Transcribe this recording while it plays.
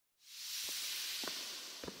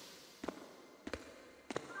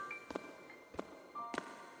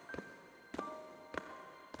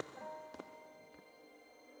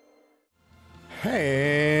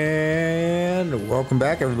And welcome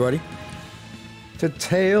back, everybody, to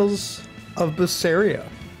Tales of Berseria.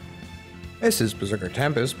 This is Berserker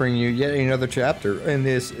Tempest, bringing you yet another chapter in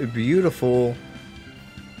this beautiful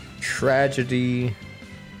tragic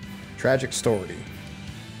story.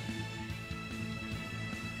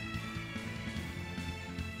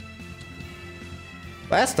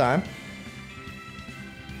 Last time,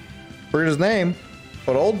 forget his name,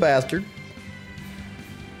 but old bastard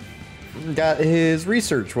got his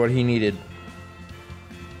research what he needed.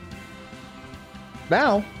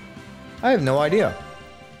 Now, I have no idea.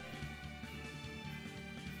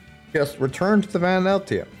 Just return to the Van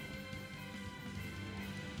Eltia.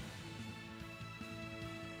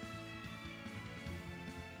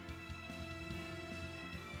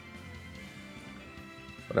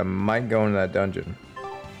 But I might go into that dungeon.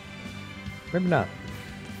 Maybe not.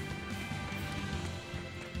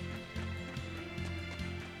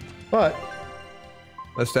 But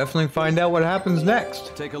let's definitely find out what happens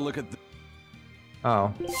next. Take a look at the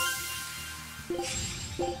Oh.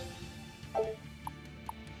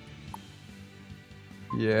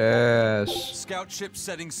 Yes. scout ship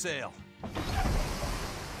setting sail.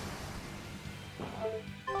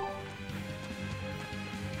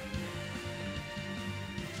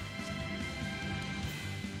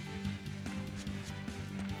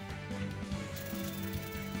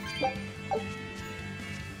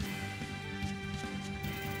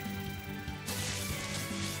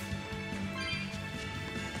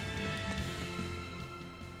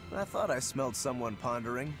 I thought I smelled someone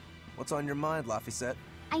pondering. What's on your mind, Laphicet?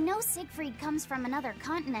 I know Siegfried comes from another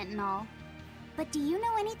continent and all, but do you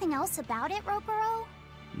know anything else about it, Rokuro?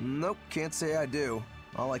 Nope, can't say I do.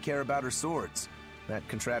 All I care about are swords. That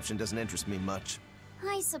contraption doesn't interest me much.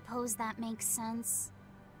 I suppose that makes sense.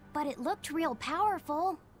 But it looked real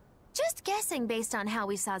powerful. Just guessing based on how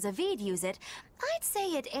we saw Zavid use it, I'd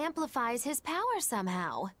say it amplifies his power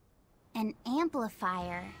somehow. An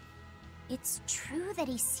amplifier. It's true that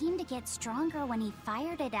he seemed to get stronger when he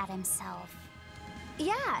fired it at himself.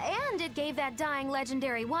 Yeah, and it gave that dying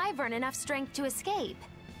legendary wyvern enough strength to escape.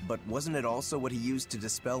 But wasn't it also what he used to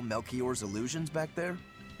dispel Melchior's illusions back there?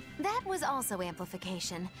 That was also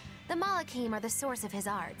amplification. The Malakim are the source of his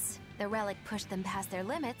arts. The relic pushed them past their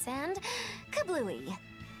limits and... kablooey.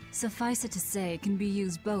 Suffice it to say, it can be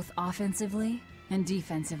used both offensively and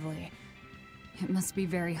defensively. It must be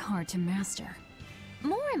very hard to master.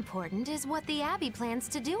 More important is what the Abbey plans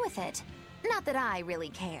to do with it. Not that I really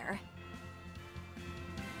care.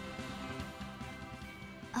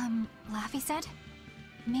 Laphicet?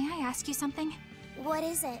 May I ask you something? What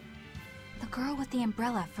is it? The girl with the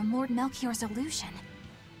umbrella from Lord Melchior's illusion.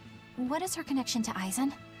 What is her connection to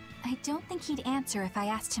Aizen? I don't think he'd answer if I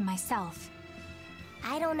asked him myself.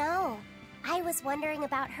 I don't know. I was wondering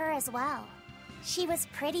about her as well. She was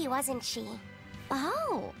pretty, wasn't she?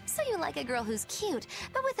 Oh, so you like a girl who's cute,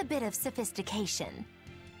 but with a bit of sophistication.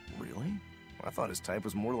 Really? I thought his type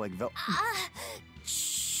was more like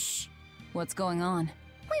Shh. What's going on?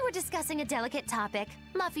 We were discussing a delicate topic.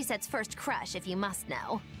 Laphicet's first crush, if you must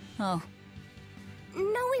know. Oh,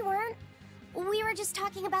 No, we weren't. We were just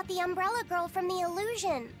talking about the umbrella girl from the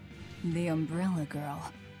illusion. the umbrella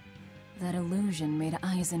girl. That illusion made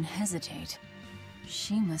Aizen hesitate.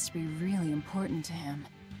 She must be really important to him.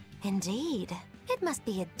 Indeed. It must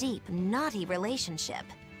be a deep, naughty relationship.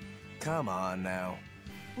 Come on now.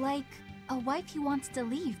 Like a wife he wants to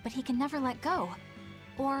leave but he can never let go.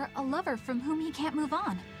 Or a lover from whom he can't move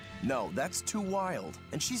on. No, that's too wild.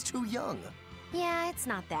 And she's too young. Yeah, it's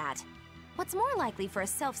not that. What's more likely for a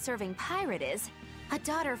self-serving pirate is a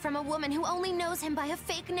daughter from a woman who only knows him by a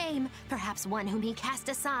fake name, perhaps one whom he cast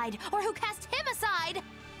aside, or who cast him aside!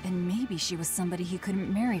 And maybe she was somebody he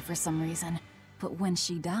couldn't marry for some reason. But when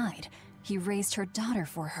she died, he raised her daughter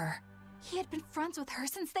for her. He had been friends with her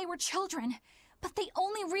since they were children, but they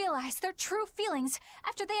only realized their true feelings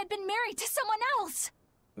after they had been married to someone else!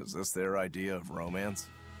 Is this their idea of romance?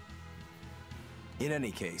 In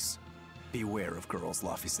any case, beware of girls,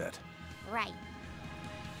 Laphicet. Right.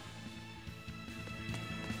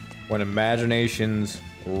 When imaginations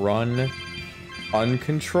run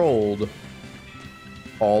uncontrolled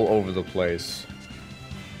all over the place.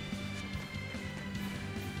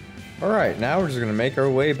 Alright, now we're just gonna make our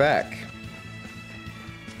way back.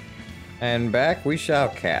 And back we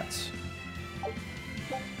shout cats.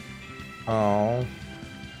 Oh.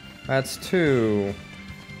 That's two.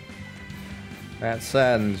 That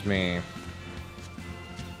saddens me.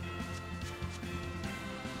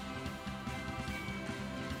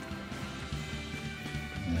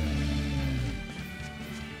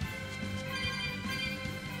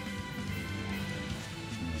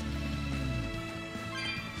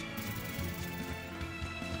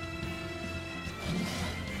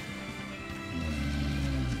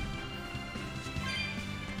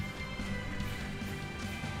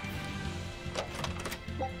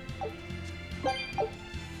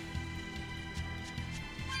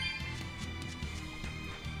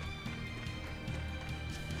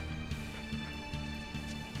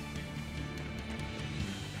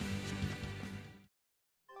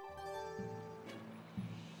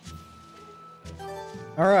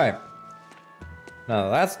 Alright.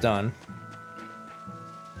 Now that's done.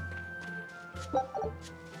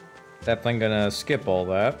 Definitely gonna skip all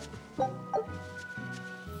that. Now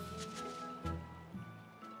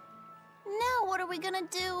what are we gonna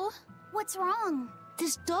do? What's wrong?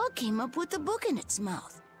 This dog came up with a book in its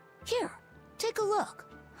mouth. Here, take a look.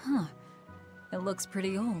 Huh. It looks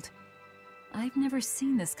pretty old. I've never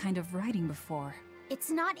seen this kind of writing before.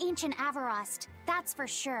 It's not ancient Avarost, that's for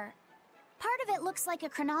sure. Part of it looks like a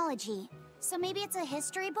chronology, so maybe it's a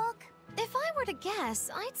history book? If I were to guess,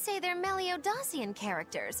 I'd say they're Meliodosian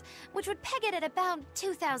characters, which would peg it at about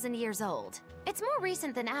 2,000 years old. It's more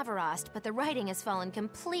recent than Avarost, but the writing has fallen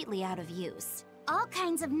completely out of use. All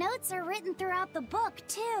kinds of notes are written throughout the book,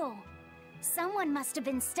 too. Someone must have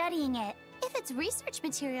been studying it. If it's research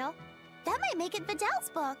material, that might make it Videl's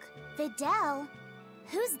book. Videl?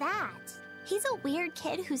 Who's that? He's a weird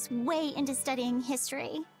kid who's way into studying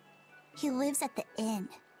history. He lives at the inn.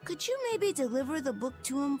 Could you maybe deliver the book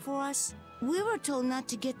to him for us? We were told not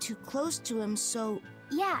to get too close to him, so...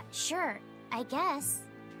 Yeah, sure. I guess.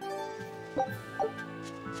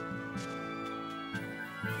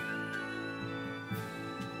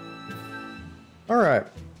 Alright.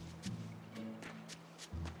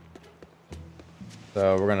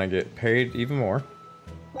 So we're gonna get paid even more.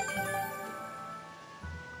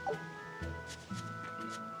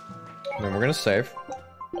 And then we're gonna save.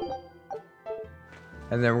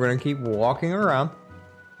 And then we're gonna keep walking around.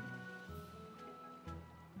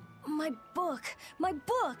 My book! My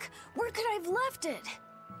book! Where could I have left it?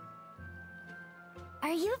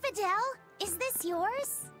 Are you Videl? Is this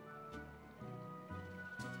yours?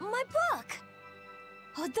 My book!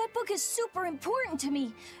 Oh, that book is super important to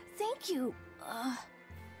me. Thank you.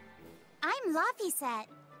 I'm Laphicet.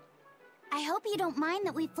 I hope you don't mind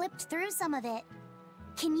that we flipped through some of it.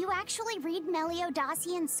 Can you actually read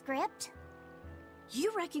Meliodosian script?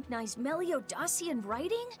 You recognize Meliodosian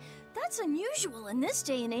writing? That's unusual in this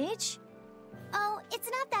day and age. Oh, it's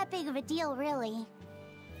not that big of a deal, really.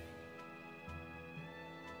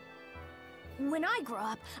 When I grow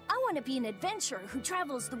up, I want to be an adventurer who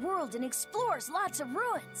travels the world and explores lots of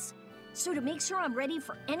ruins. So to make sure I'm ready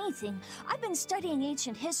for anything, I've been studying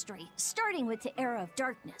ancient history, starting with the Era of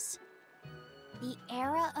Darkness. The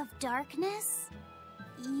Era of Darkness?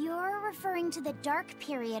 You're referring to the Dark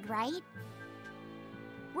Period, right?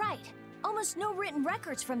 Right. Almost no written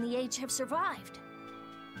records from the age have survived.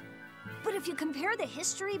 But if you compare the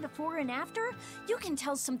history before and after, you can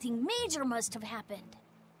tell something major must have happened.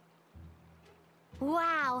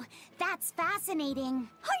 Wow, that's fascinating.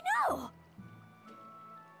 I know!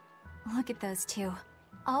 Look at those two,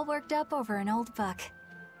 all worked up over an old book.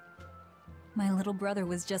 My little brother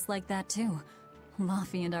was just like that too.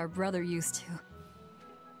 Laffy and our brother used to.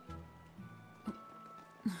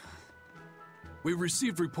 We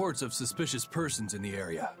received reports of suspicious persons in the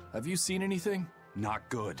area. Have you seen anything? Not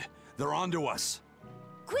good. They're onto us.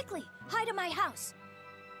 Quickly, hide in my house.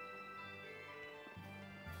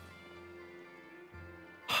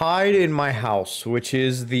 Hide in my house, which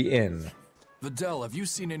is the inn. Videl, have you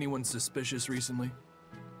seen anyone suspicious recently?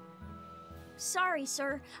 Sorry,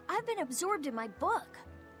 sir. I've been absorbed in my book.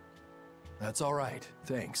 That's all right,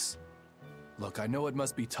 thanks. Look, I know it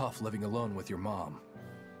must be tough living alone with your mom.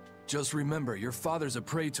 Just remember, your father's a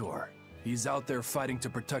praetor. He's out there fighting to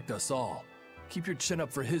protect us all. Keep your chin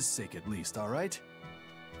up for his sake at least, all right?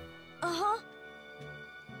 Uh-huh.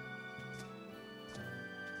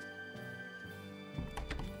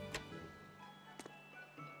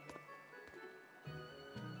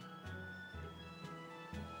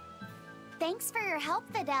 Thanks for your help,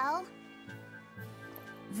 Videl.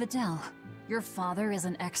 Videl, your father is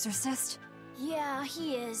an exorcist? Yeah,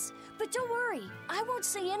 he is. But don't worry, I won't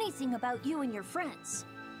say anything about you and your friends.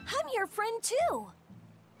 I'm your friend too.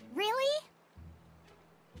 Really?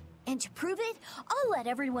 And to prove it, I'll let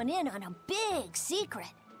everyone in on a big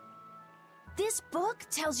secret. This book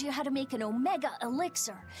tells you how to make an Omega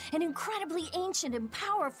Elixir, an incredibly ancient and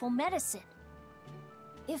powerful medicine.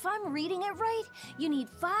 If I'm reading it right, you need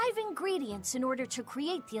 5 ingredients in order to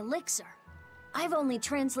create the elixir. I've only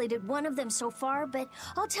translated one of them so far, but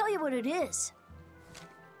I'll tell you what it is.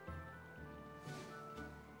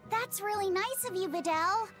 That's really nice of you,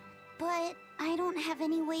 Videl. But I don't have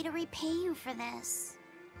any way to repay you for this.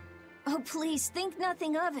 Oh, please, think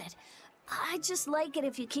nothing of it. I'd just like it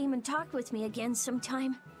if you came and talked with me again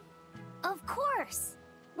sometime. Of course.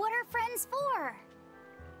 What are friends for?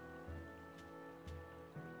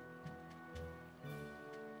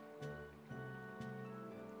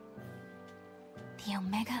 The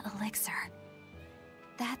Omega Elixir.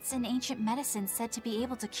 That's an ancient medicine said to be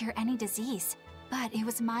able to cure any disease. But it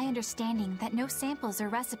was my understanding that no samples or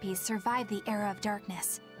recipes survived the Era of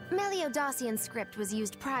Darkness. Meliodacian's script was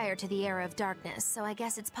used prior to the Era of Darkness, so I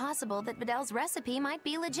guess it's possible that Videl's recipe might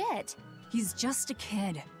be legit. He's just a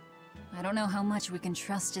kid. I don't know how much we can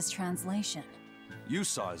trust his translation. You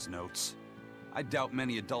saw his notes. I doubt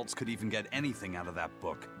many adults could even get anything out of that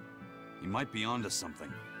book. He might be onto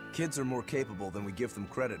something. Kids are more capable than we give them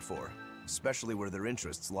credit for, especially where their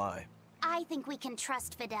interests lie. I think we can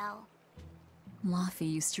trust Videl.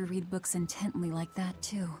 Laufey used to read books intently like that,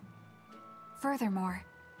 too. Furthermore,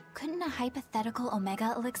 couldn't a hypothetical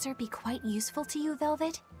Omega Elixir be quite useful to you,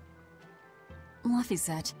 Velvet?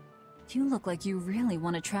 Laufey, you look like you really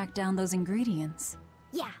want to track down those ingredients.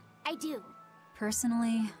 Yeah, I do.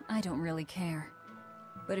 Personally, I don't really care.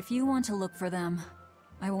 But if you want to look for them,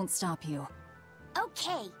 I won't stop you.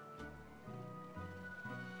 Okay.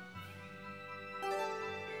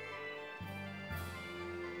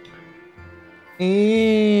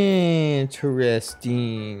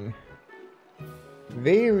 Interesting.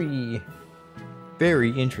 Very,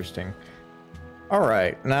 very interesting.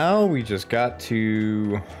 Alright, now we just got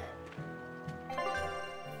to...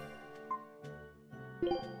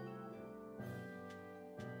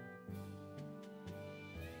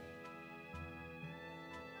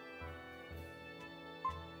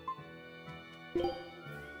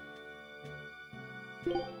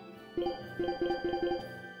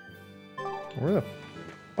 Where the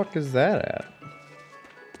fuck is that at?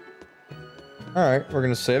 Alright, we're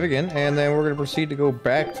gonna save again, and then we're gonna proceed to go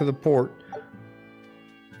back to the port.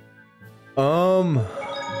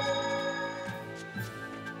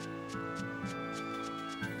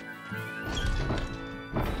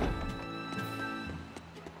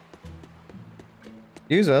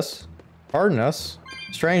 Excuse us. Pardon us.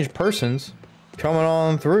 Strange persons coming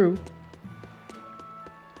on through.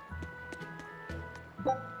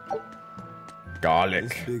 Garlic.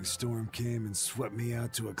 This big storm came and swept me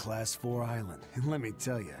out to a Class 4 island. And let me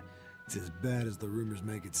tell you, it's as bad as the rumors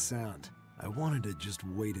make it sound. I wanted to just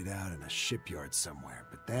wait it out in a shipyard somewhere,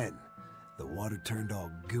 but then the water turned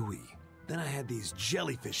all gooey. Then I had these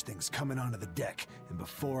jellyfish things coming onto the deck, and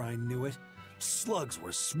before I knew it, slugs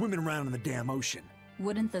were swimming around in the damn ocean.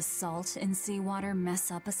 Wouldn't the salt in seawater mess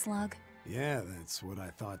up a slug? Yeah, that's what I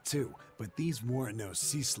thought too, but these weren't no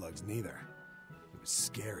sea slugs neither. It was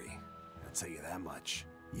scary. I'll tell you that much.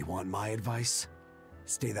 You want my advice?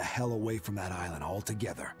 Stay the hell away from that island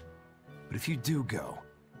altogether. But if you do go,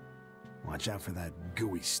 watch out for that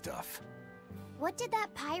gooey stuff. What did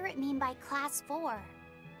that pirate mean by Class 4?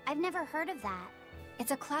 I've never heard of that.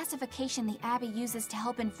 It's a classification the Abbey uses to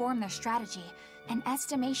help inform their strategy, an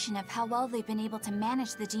estimation of how well they've been able to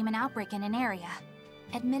manage the demon outbreak in an area.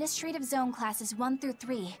 Administrative Zone Classes 1 through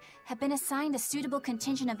 3 have been assigned a suitable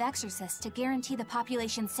contingent of exorcists to guarantee the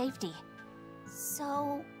population's safety.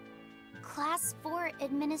 So, Class 4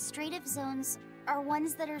 administrative zones are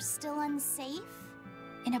ones that are still unsafe?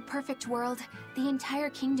 In a perfect world, the entire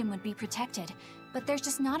kingdom would be protected, but there's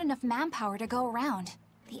just not enough manpower to go around.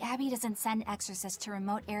 The Abbey doesn't send exorcists to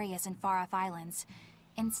remote areas and far-off islands.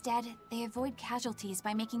 Instead, they avoid casualties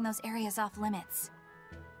by making those areas off-limits.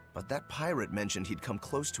 But that pirate mentioned he'd come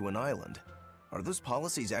close to an island. Are those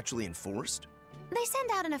policies actually enforced? They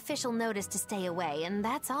send out an official notice to stay away, and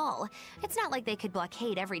that's all. It's not like they could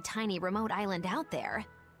blockade every tiny remote island out there.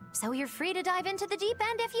 So you're free to dive into the deep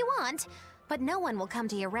end if you want, but no one will come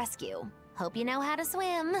to your rescue. Hope you know how to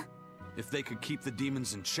swim. If they could keep the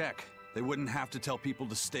demons in check, they wouldn't have to tell people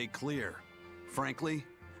to stay clear. Frankly,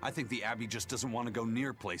 I think the Abbey just doesn't want to go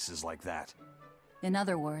near places like that. In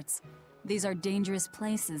other words, these are dangerous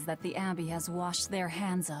places that the Abbey has washed their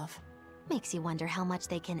hands of. Makes you wonder how much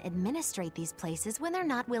they can administrate these places when they're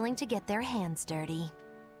not willing to get their hands dirty.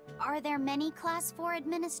 Are there many Class 4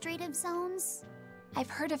 administrative zones? I've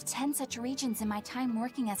heard of 10 such regions in my time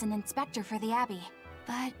working as an inspector for the Abbey,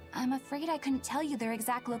 but I'm afraid I couldn't tell you their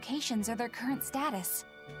exact locations or their current status.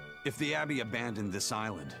 If the Abbey abandoned this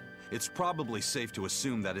island, it's probably safe to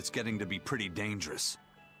assume that it's getting to be pretty dangerous.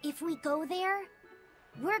 If we go there,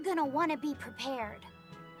 we're gonna want to be prepared.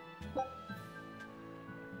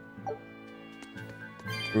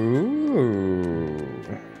 Ooh.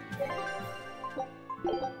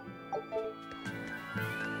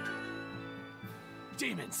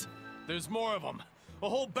 Demons! There's more of them. A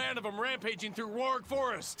whole band of them rampaging through Roark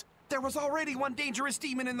Forest. There was already one dangerous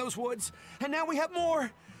demon in those woods, and now we have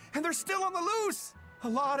more! And they're still on the loose! A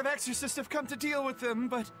lot of exorcists have come to deal with them,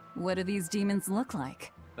 but... What do these demons look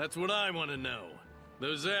like? That's what I want to know.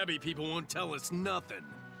 Those Abbey people won't tell us nothing.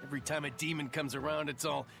 Every time a demon comes around, it's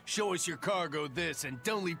all, show us your cargo this, and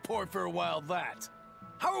don't leave port for a while that.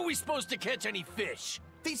 How are we supposed to catch any fish?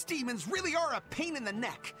 These demons really are a pain in the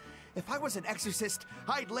neck. If I was an exorcist,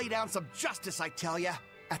 I'd lay down some justice, I tell ya.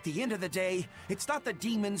 At the end of the day, it's not the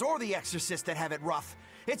demons or the exorcist that have it rough.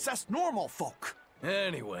 It's us normal folk.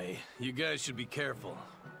 Anyway, you guys should be careful.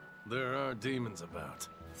 There are demons about.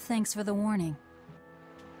 Thanks for the warning.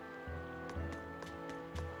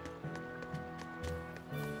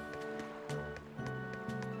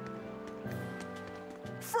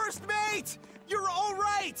 First mate! You're all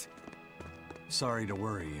right! Sorry to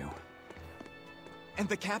worry you. And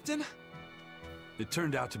the captain? It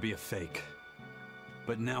turned out to be a fake.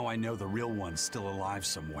 But now I know the real one's still alive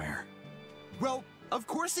somewhere. Well, of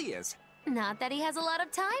course he is. Not that he has a lot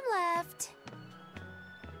of time left.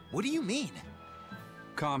 What do you mean?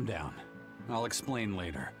 Calm down. I'll explain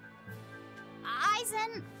later.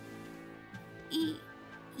 Eisen!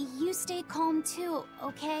 You stay calm too,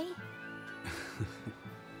 okay?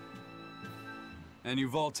 And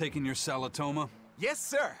you've all taken your Salatoma? Yes,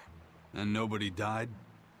 sir. And nobody died?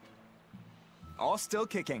 All still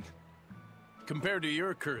kicking. Compared to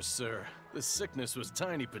your curse, sir, this sickness was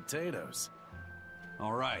tiny potatoes.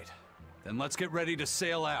 All right. Then let's get ready to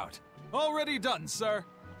sail out. Already done, sir.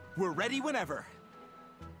 We're ready whenever.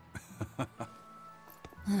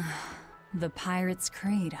 The Pirate's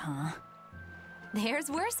Creed, huh?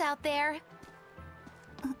 There's worse out there.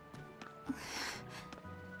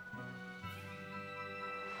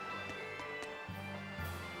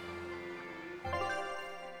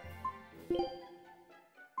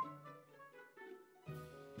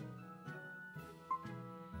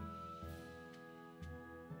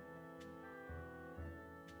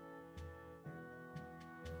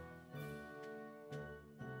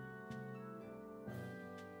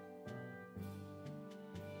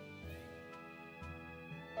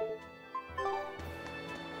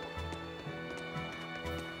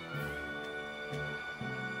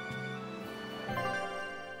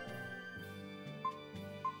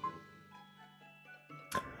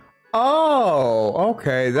 Oh,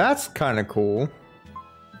 okay, that's kind of cool.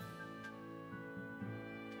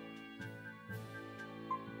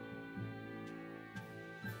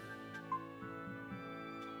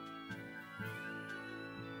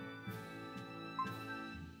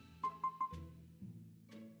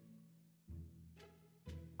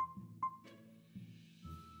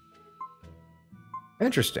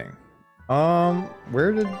 Interesting.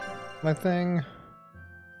 Where did my thing?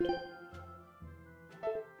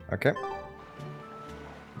 Okay.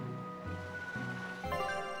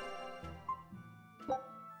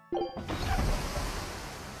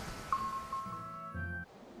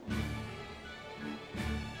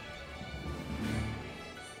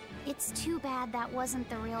 It's too bad that wasn't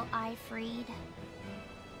the real I freed.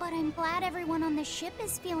 But I'm glad everyone on the ship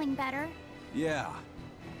is feeling better. Yeah.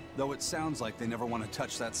 Though it sounds like they never want to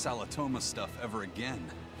touch that Salatoma stuff ever again.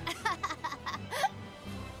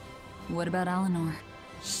 What about Eleanor?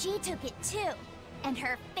 She took it too, and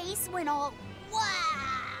her face went all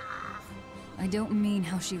wow. I don't mean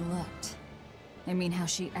how she looked. I mean how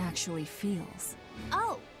she actually feels.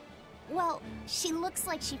 Oh, well, she looks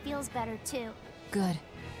like she feels better too. Good.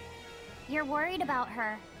 You're worried about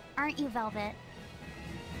her, aren't you, Velvet?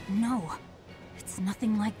 No, it's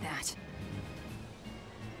nothing like that.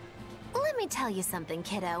 Let me tell you something,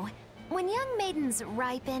 kiddo. When young maidens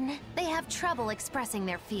ripen, they have trouble expressing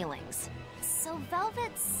their feelings. So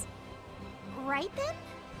Velvet's ripen?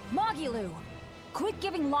 Mogilu! Quit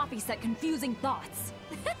giving Laphicet confusing thoughts!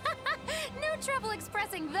 No trouble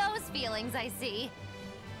expressing those feelings, I see.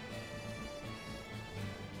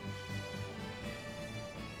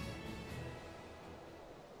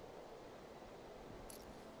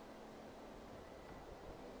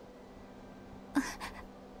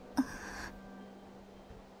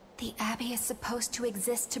 The Abbey is supposed to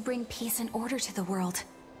exist to bring peace and order to the world.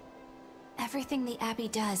 Everything the Abbey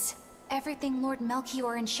does, everything Lord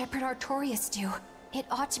Melchior and Shepherd Artorias do, it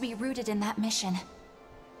ought to be rooted in that mission.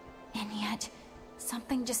 And yet,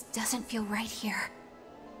 something just doesn't feel right here.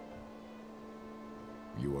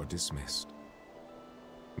 You are dismissed.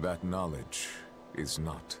 That knowledge is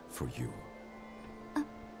not for you.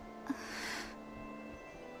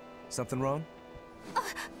 Something wrong?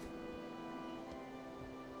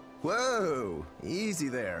 Whoa! Easy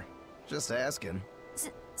there. Just asking.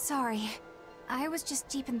 Sorry. I was just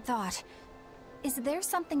deep in thought. Is there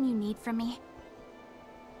something you need from me?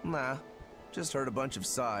 Nah. Just heard a bunch of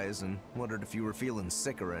sighs and wondered if you were feeling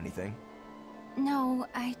sick or anything. No,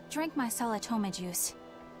 I drank my Salatoma juice.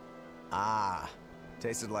 Ah.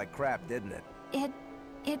 Tasted like crap, didn't it?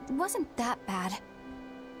 It wasn't that bad.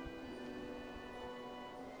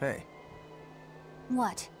 Hey.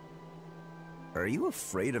 What? Are you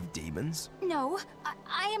afraid of demons? No,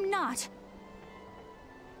 I am not.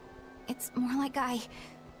 It's more like I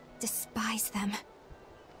despise them.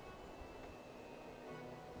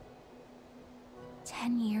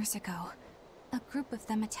 10 years ago, a group of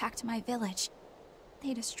them attacked my village.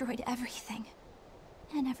 They destroyed everything.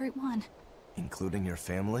 And everyone. Including your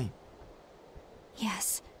family?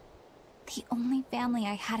 Yes. The only family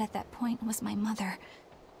I had at that point was my mother.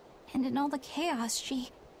 And in all the chaos, she...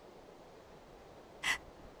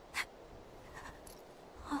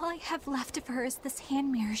 All I have left of her is this hand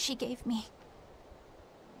mirror she gave me.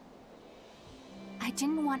 I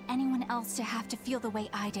didn't want anyone else to have to feel the way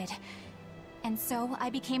I did. And so I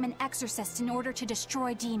became an exorcist in order to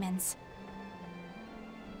destroy demons.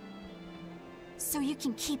 So you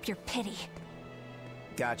can keep your pity.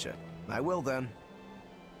 Gotcha. I will then.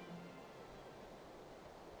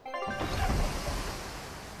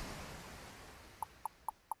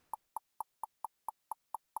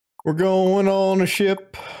 We're going on a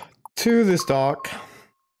ship to this dock.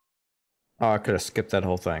 Oh, I could have skipped that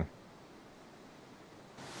whole thing.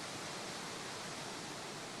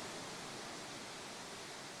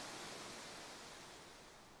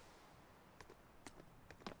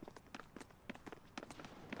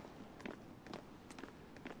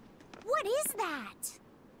 What is that?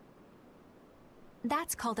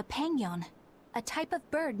 That's called a penguin, a type of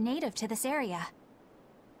bird native to this area.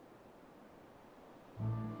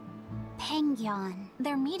 Penguin.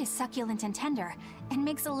 Their meat is succulent and tender, and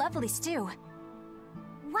makes a lovely stew.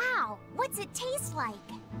 Wow, what's it taste like?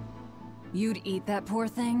 You'd eat that poor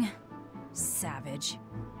thing? Savage.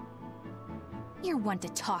 You're one to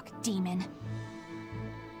talk, demon.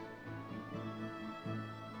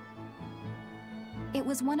 It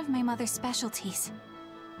was one of my mother's specialties.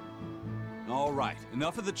 All right,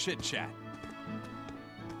 enough of the chit-chat.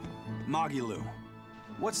 Magilu,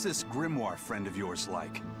 what's this Grimoire friend of yours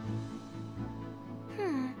like?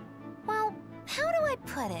 Well, how do I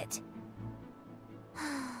put it?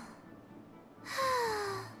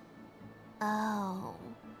 Oh.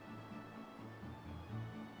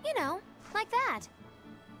 You know, like that.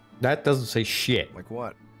 That doesn't say shit. Like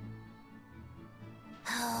what?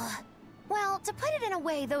 Well, to put it in a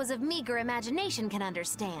way those of meager imagination can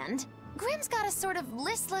understand, Grim's got a sort of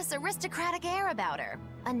listless, aristocratic air about her.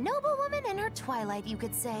 A noble woman in her twilight, you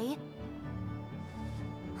could say.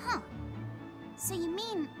 Huh. So you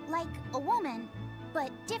mean, like, a woman, but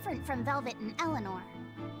different from Velvet and Eleanor?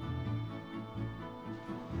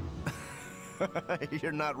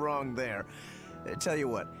 You're not wrong there. Tell you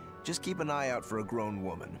what, just keep an eye out for a grown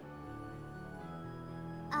woman.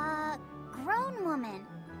 Grown woman.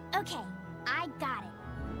 Okay, I got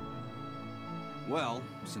it. Well,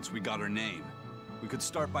 since we got her name, we could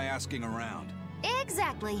start by asking around.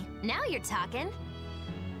 Exactly. Now you're talking.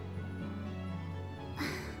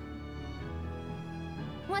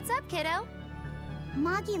 What's up, kiddo?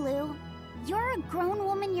 Magilu, you're a grown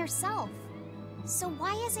woman yourself. So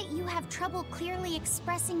why is it you have trouble clearly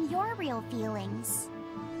expressing your real feelings?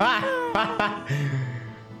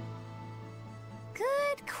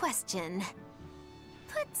 Good question.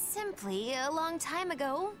 Put simply, a long time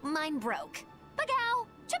ago, mine broke. Bagow!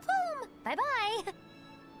 Chapoom! Bye-bye!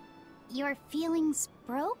 Your feelings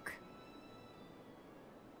broke?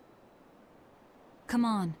 Come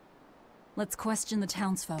on. Let's question the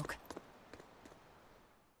townsfolk.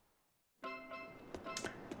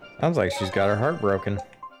 Sounds like she's got her heart broken.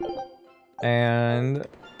 And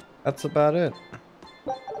that's about it.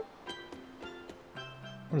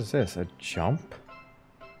 What is this? A jump?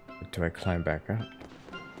 Or do I climb back up?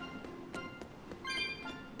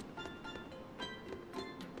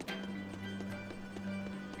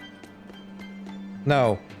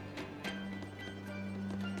 No.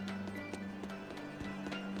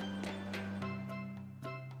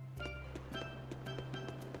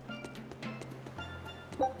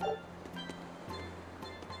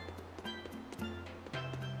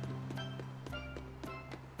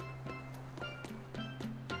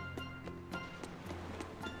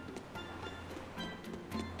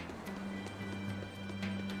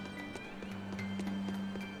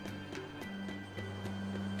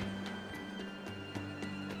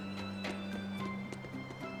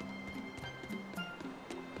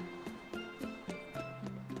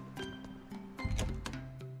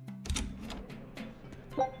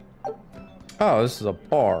 Oh, this is a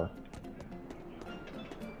bar.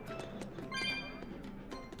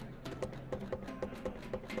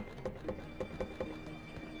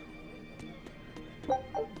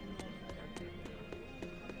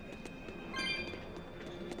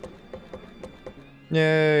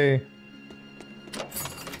 Yay.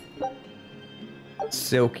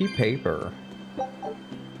 Silky paper.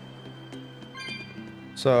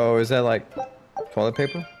 So is that like toilet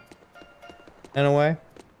paper? In a way?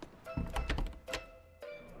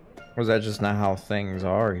 Or is that just not how things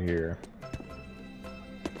are here?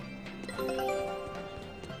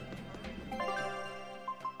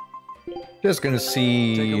 Just gonna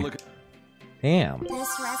see. Take a look. Damn.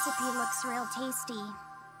 This recipe looks real tasty.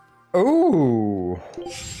 Ooh.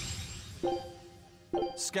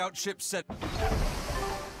 Scout ship set.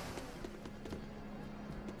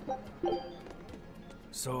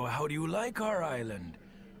 So how do you like our island?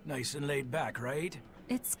 Nice and laid back, right?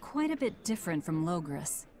 It's quite a bit different from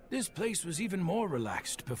Logris. This place was even more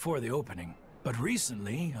relaxed before the opening. But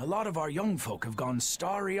recently, a lot of our young folk have gone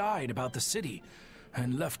starry-eyed about the city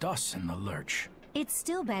and left us in the lurch. It's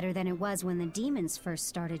still better than it was when the demons first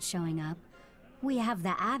started showing up. We have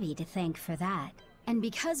the Abbey to thank for that. And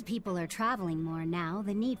because people are traveling more now,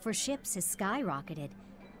 the need for ships has skyrocketed.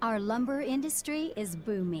 Our lumber industry is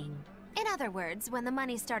booming. In other words, when the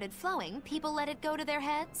money started flowing, people let it go to their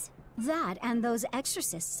heads? That and those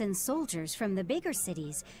exorcists and soldiers from the bigger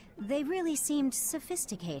cities, they really seemed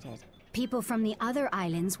sophisticated. People from the other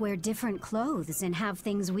islands wear different clothes and have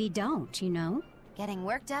things we don't, you know? Getting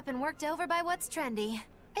worked up and worked over by what's trendy.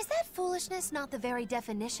 Is that foolishness not the very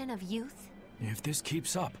definition of youth? If this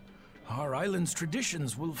keeps up, our island's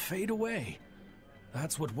traditions will fade away.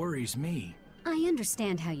 That's what worries me. I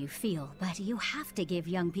understand how you feel, but you have to give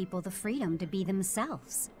young people the freedom to be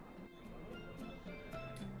themselves.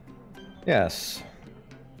 Yes.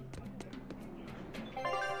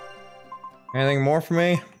 Anything more for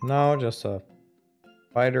me? No, just a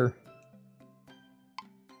fighter.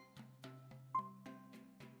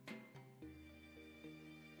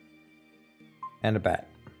 And a bat.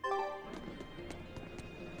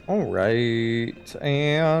 Alright,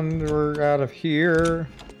 and we're out of here.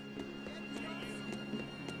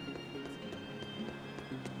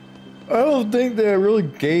 I don't think they really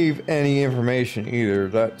gave any information either.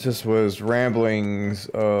 That just was ramblings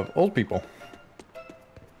of old people.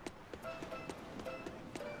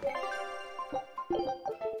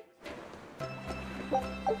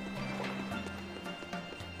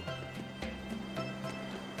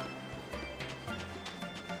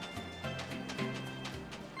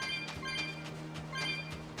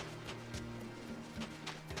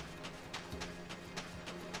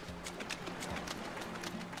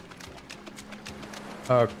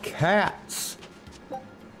 Cats.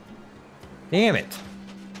 Damn it.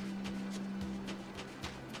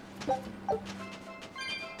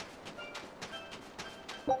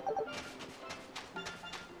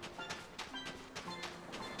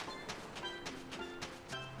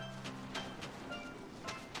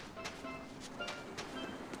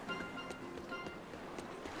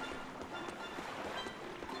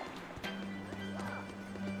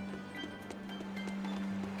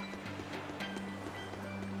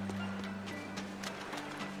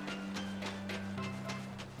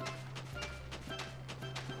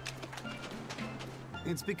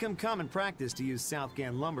 It's become common practice to use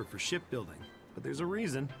Southgan lumber for shipbuilding, but there's a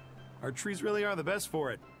reason. Our trees really are the best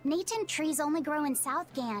for it. Natant trees only grow in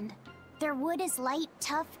Southgand. Their wood is light,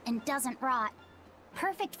 tough, and doesn't rot.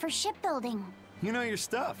 Perfect for shipbuilding. You know your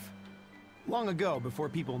stuff. Long ago, before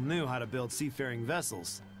people knew how to build seafaring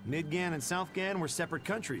vessels, Midgan and Southgan were separate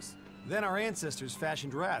countries. Then our ancestors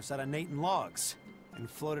fashioned rafts out of Natant logs and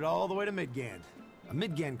floated all the way to Midgand. A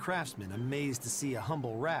Midgand craftsman, amazed to see a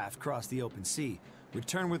humble raft cross the open sea,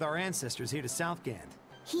 returned with our ancestors here to Southgand.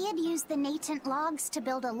 He had used the Natant logs to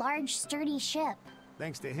build a large, sturdy ship.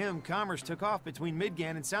 Thanks to him, commerce took off between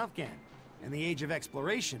Midgand and Southgand, and the Age of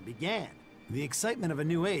Exploration began. The excitement of a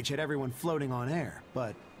new age had everyone floating on air,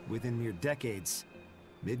 but within mere decades,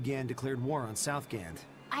 Midgand declared war on Southgand.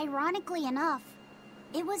 Ironically enough,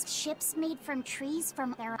 it was ships made from trees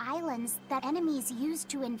from their islands that enemies used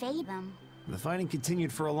to invade them. The fighting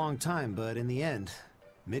continued for a long time, but in the end,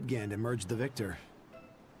 Midgand emerged the victor.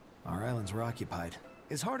 Our islands were occupied.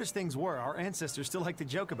 As hard as things were, our ancestors still liked to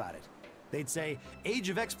joke about it. They'd say, Age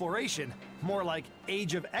of Exploration, more like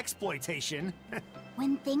Age of Exploitation.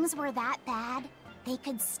 When things were that bad, they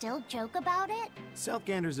could still joke about it?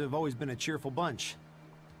 Southganders have always been a cheerful bunch.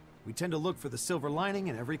 We tend to look for the silver lining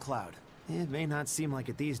in every cloud. It may not seem like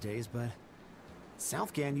it these days, but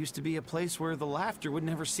Southgand used to be a place where the laughter would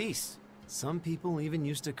never cease. Some people even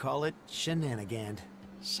used to call it Shenanigand.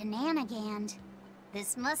 Shenanigand.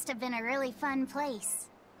 This must have been a really fun place.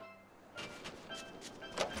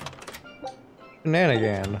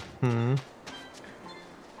 Shenanigan.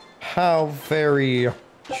 How very...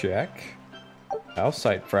 Check.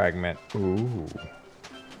 Outside fragment. Ooh.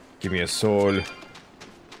 Give me a soul.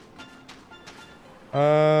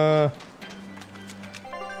 Where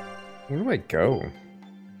do I go?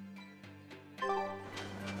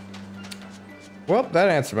 Well, that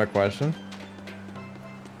answered my question.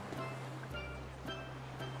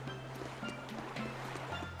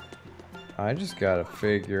 I just gotta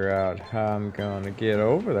figure out how I'm gonna get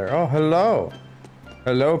over there. Oh, hello!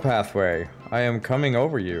 Hello, pathway. I am coming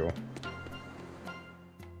over you.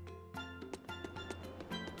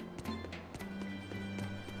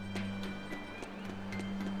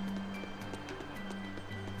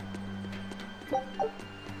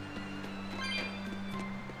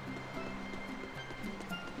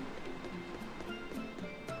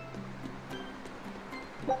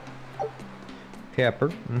 Pepper.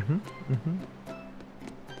 Mm-hmm. Mm-hmm.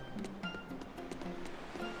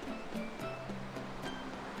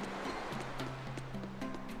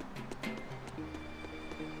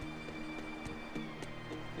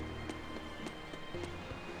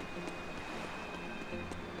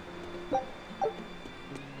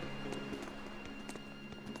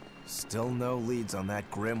 Still no leads on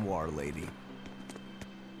that Grimoire lady.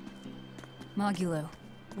 Mogulo,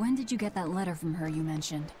 when did you get that letter from her you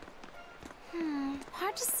mentioned?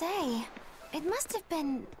 Hard to say. It must have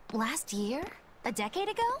been last year? A decade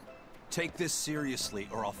ago? Take this seriously,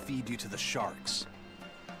 or I'll feed you to the sharks.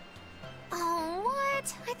 Oh,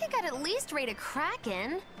 what? I think I'd at least rate a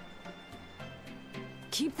Kraken.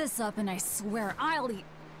 Keep this up and I swear I'll eat...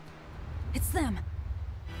 It's them!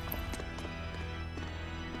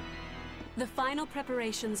 The final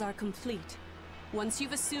preparations are complete. Once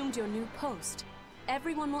you've assumed your new post,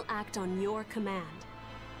 everyone will act on your command.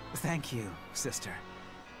 Thank you, sister.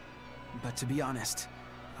 But to be honest,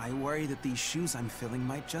 I worry that these shoes I'm filling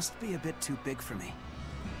might just be a bit too big for me.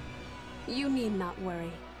 You need not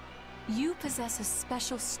worry. You possess a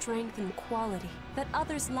special strength and quality that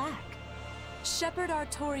others lack. Shepherd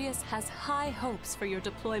Artorias has high hopes for your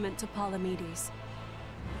deployment to Palamedes.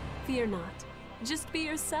 Fear not. Just be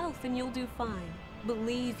yourself and you'll do fine.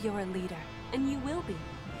 Believe you're a leader, and you will be.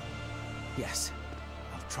 Yes,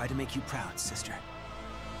 I'll try to make you proud, sister.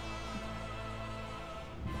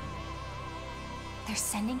 They're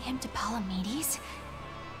sending him to Palamedes?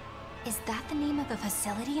 Is that the name of a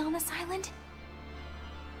facility on this island?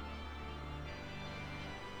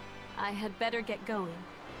 I had better get going.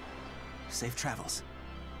 Safe travels.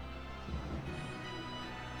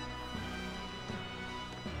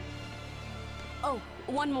 Oh,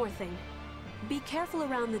 one more thing. Be careful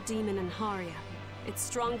around the demon in Haria. It's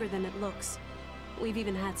stronger than it looks. We've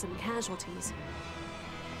even had some casualties.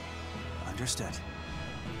 Understood.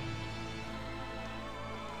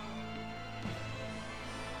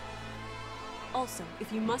 Also,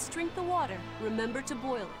 if you must drink the water, remember to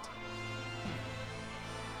boil it.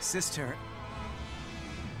 Sister...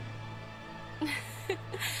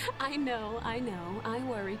 I know, I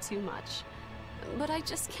worry too much. But I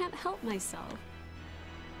just can't help myself.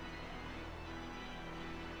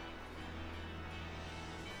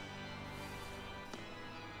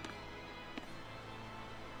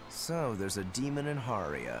 So, there's a demon in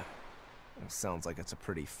Haria. Sounds like it's a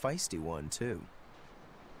pretty feisty one, too.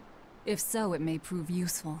 If so, it may prove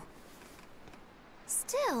useful.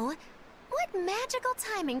 Still, what magical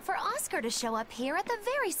timing for Oscar to show up here at the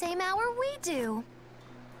very same hour we do.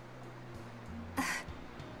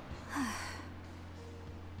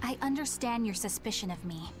 I understand your suspicion of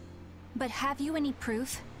me, but have you any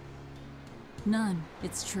proof? None,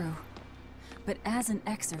 it's true. But as an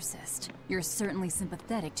exorcist, you're certainly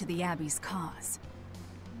sympathetic to the Abbey's cause.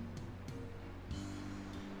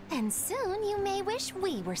 And soon you may wish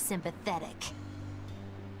we were sympathetic.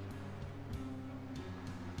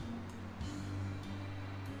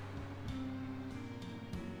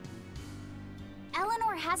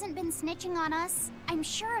 Eleanor hasn't been snitching on us. I'm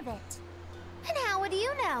sure of it. And how would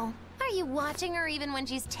you know? Are you watching her even when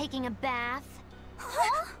she's taking a bath?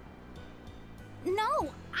 Huh?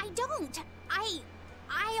 No, I don't.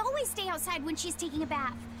 I always stay outside when she's taking a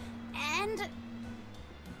bath. And...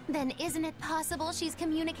 Then isn't it possible she's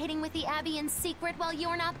communicating with the Abbey in secret while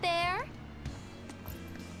you're not there?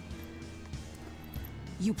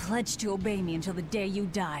 You pledged to obey me until the day you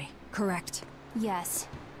die, correct? Yes,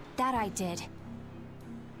 that I did.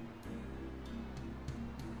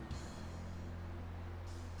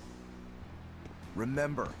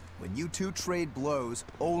 Remember, when you two trade blows,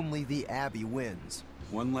 only the Abbey wins.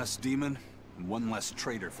 One less demon, and one less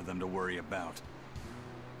traitor for them to worry about.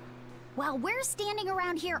 While we're standing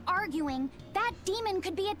around here arguing, that demon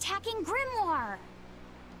could be attacking Grimoire!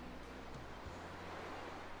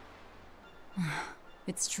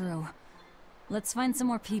 It's true. Let's find some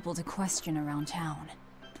more people to question around town.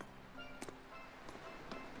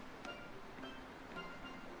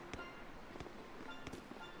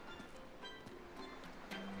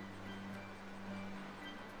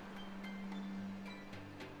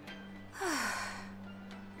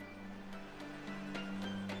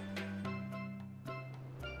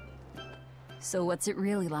 So what's it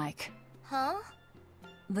really like? Huh?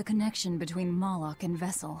 The connection between Moloch and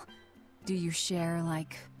Vessel. Do you share,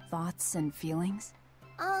 like, thoughts and feelings?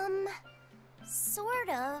 Sort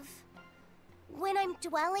of. When I'm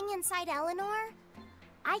dwelling inside Eleanor,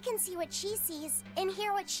 I can see what she sees and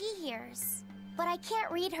hear what she hears. But I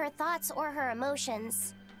can't read her thoughts or her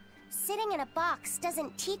emotions. Sitting in a box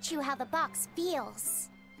doesn't teach you how the box feels.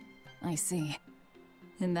 I see.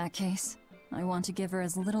 In that case, I want to give her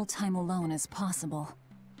as little time alone as possible.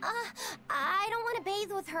 I don't want to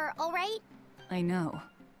bathe with her, alright? I know.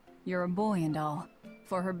 You're a boy and all.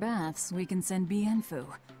 For her baths, we can send Bienfu.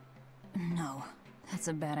 No, that's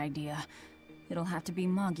a bad idea. It'll have to be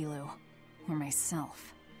Magilou. Or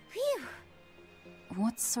myself. Phew!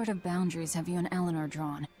 What sort of boundaries have you and Eleanor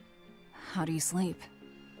drawn? How do you sleep?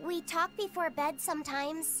 We talk before bed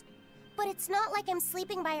sometimes. But it's not like I'm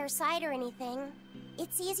sleeping by her side or anything.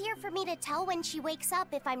 It's easier for me to tell when she wakes up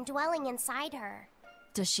if I'm dwelling inside her.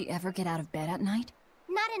 Does she ever get out of bed at night?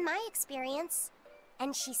 Not in my experience.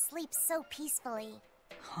 And she sleeps so peacefully.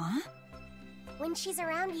 Huh? When she's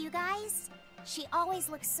around you guys, she always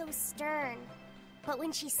looks so stern. But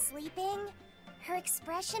when she's sleeping, her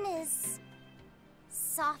expression is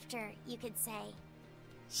softer, you could say.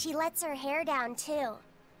 She lets her hair down too.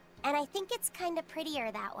 And I think it's kinda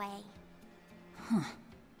prettier that way. Huh.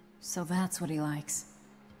 So that's what he likes.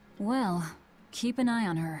 Well, keep an eye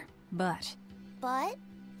on her, but... But?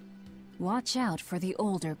 Watch out for the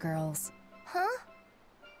older girls. Huh?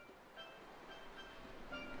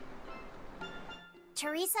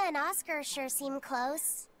 Teresa and Oscar sure seem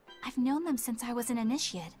close. I've known them since I was an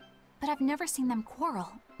initiate, but I've never seen them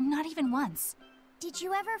quarrel, not even once. Did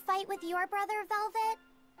you ever fight with your brother, Velvet?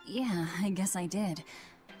 Yeah, I guess I did.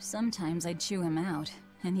 Sometimes I'd chew him out,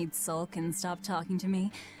 and he'd sulk and stop talking to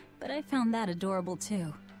me, but I found that adorable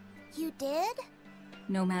too. You did?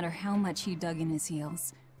 No matter how much he dug in his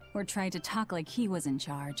heels, or tried to talk like he was in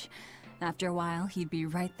charge, after a while he'd be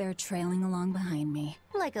right there trailing along behind me.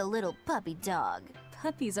 Like a little puppy dog.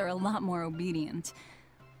 Puppies are a lot more obedient.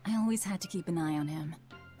 I always had to keep an eye on him.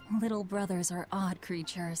 Little brothers are odd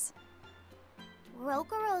creatures.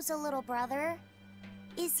 Rokuro's a little brother.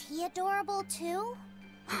 Is he adorable too?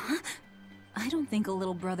 Huh? I don't think a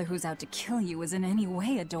little brother who's out to kill you is in any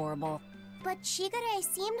way adorable. But Shigure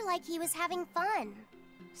seemed like he was having fun.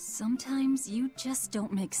 Sometimes you just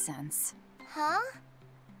don't make sense. Huh?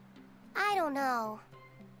 I don't know.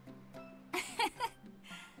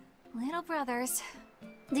 Little brothers.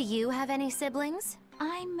 Do you have any siblings?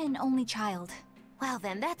 I'm an only child. Well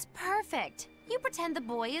then, that's perfect. You pretend the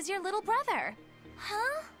boy is your little brother.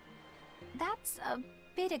 Huh? That's a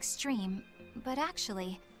bit extreme, but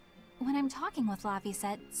actually, when I'm talking with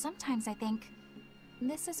Lavisette, sometimes I think,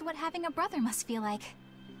 this is what having a brother must feel like.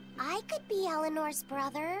 I could be Eleanor's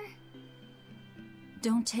brother.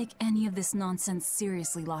 Don't take any of this nonsense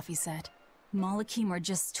seriously, Lavisette. Malachim are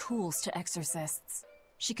just tools to exorcists.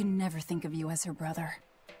 She can never think of you as her brother.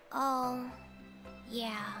 Oh,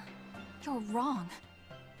 yeah. You're wrong.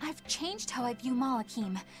 I've changed how I view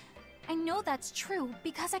Malachim. I know that's true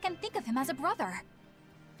because I can think of him as a brother.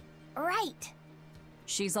 Right.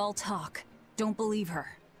 She's all talk. Don't believe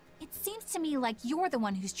her. It seems to me like you're the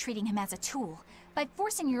one who's treating him as a tool, by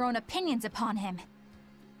forcing your own opinions upon him.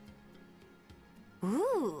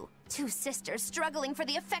 Ooh, two sisters struggling for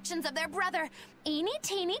the affections of their brother. Eeny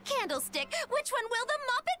teeny candlestick, which one will the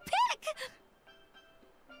Muppet pick?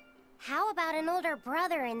 How about an older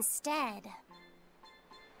brother instead?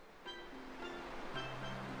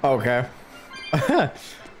 Okay.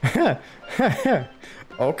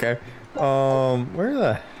 Okay. Where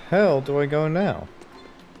the hell do I go now?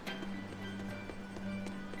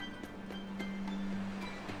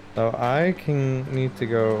 So I need to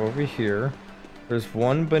go over here. There's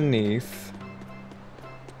one beneath.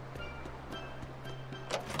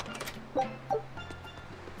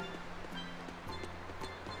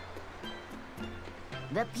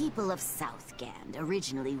 The people of Southgand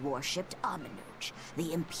originally worshipped Amenoch,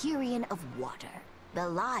 the Empyrean of Water. The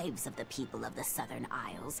lives of the people of the Southern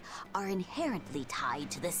Isles are inherently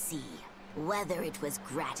tied to the sea. Whether it was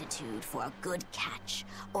gratitude for a good catch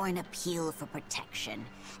or an appeal for protection,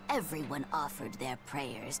 everyone offered their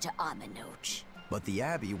prayers to Amenoch. But the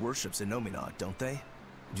Abbey worships Innominat, don't they?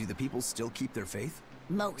 Do the people still keep their faith?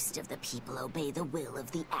 Most of the people obey the will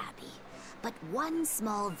of the Abbey, but one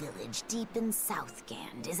small village deep in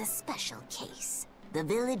Southgand is a special case. The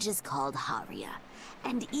village is called Haria,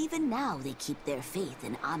 and even now they keep their faith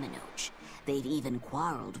in Amenoch. They've even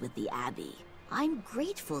quarreled with the Abbey. I'm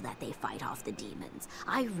grateful that they fight off the demons.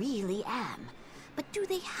 I really am. But do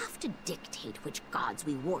they have to dictate which gods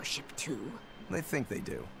we worship too? They think they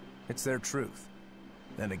do. It's their truth.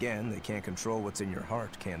 Then again, they can't control what's in your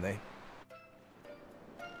heart, can they?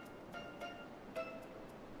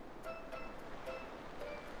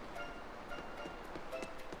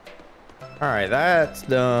 Alright, that's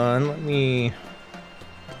done. Let me...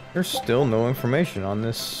 There's still no information on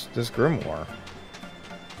this Grimoire.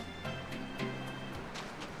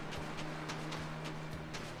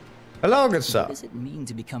 Hello, good stuff. What does it mean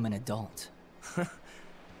to become an adult? The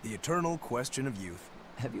eternal question of youth.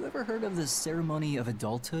 Have you ever heard of the ceremony of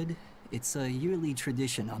adulthood? It's a yearly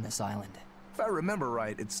tradition on this island. If I remember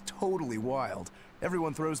right, it's totally wild.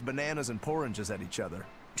 Everyone throws bananas and oranges at each other.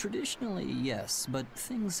 Traditionally, yes, but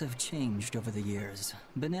things have changed over the years.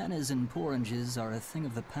 Bananas and oranges are a thing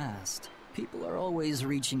of the past. People are always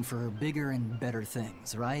reaching for bigger and better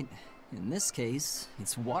things, right? In this case,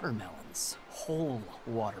 it's watermelons. Whole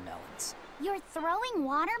watermelons. You're throwing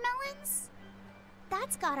watermelons?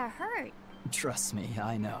 That's gotta hurt. Trust me,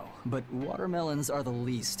 I know. But watermelons are the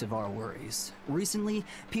least of our worries. Recently,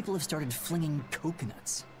 people have started flinging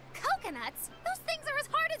coconuts. Coconuts? Those things are as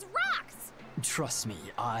hard as rocks! Trust me,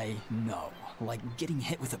 I know. Like getting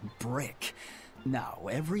hit with a brick. Now,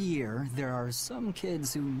 every year, there are some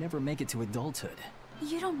kids who never make it to adulthood.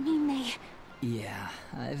 You don't mean they... Yeah,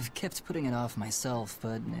 I've kept putting it off myself,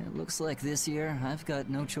 but it looks like this year I've got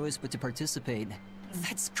no choice but to participate.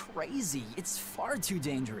 That's crazy. It's far too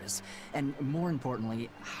dangerous. And more importantly,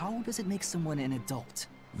 how does it make someone an adult?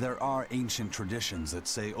 There are ancient traditions that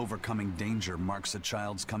say overcoming danger marks a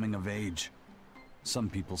child's coming of age. Some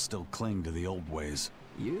people still cling to the old ways.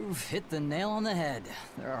 You've hit the nail on the head.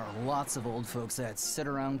 There are lots of old folks that sit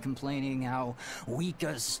around complaining how weak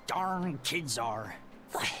as darn kids are.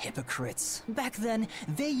 The hypocrites. Back then,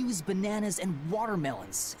 they used bananas and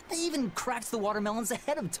watermelons. They even cracked the watermelons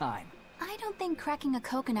ahead of time. I don't think cracking a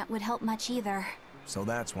coconut would help much either. So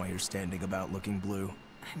that's why you're standing about looking blue.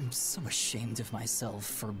 I'm so ashamed of myself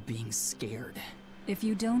for being scared. If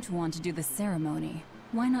you don't want to do the ceremony,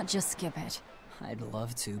 why not just skip it? I'd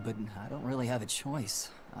love to, but I don't really have a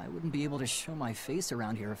choice. I wouldn't be able to show my face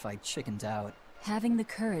around here if I chickened out. Having the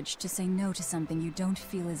courage to say no to something you don't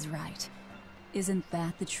feel is right. Isn't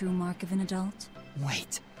that the true mark of an adult?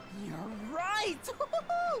 Wait. You're right!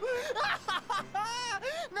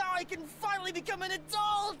 Now I can finally become an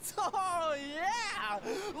adult! Oh, yeah!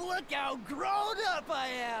 Look how grown up I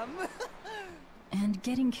am! And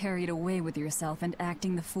getting carried away with yourself and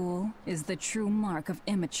acting the fool is the true mark of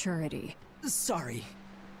immaturity. Sorry.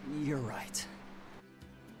 You're right.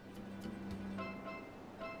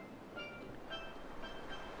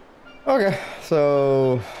 Okay,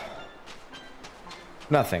 so...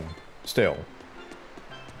 Nothing. Still.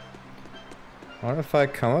 What if I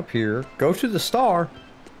come up here, go to the star,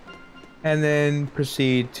 and then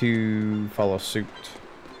proceed to follow suit?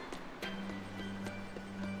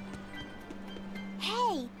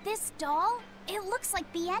 Hey, this doll? It looks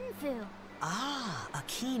like Bienfu. Ah, a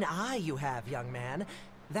keen eye you have, young man.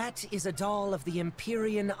 That is a doll of the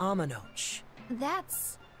Empyrean Aminoch.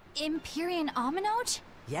 That's... Empyrean Aminoch?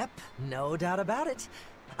 Yep, no doubt about it.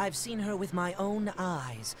 I've seen her with my own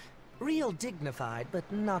eyes. Real dignified, but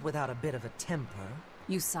not without a bit of a temper.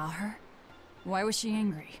 You saw her? Why was she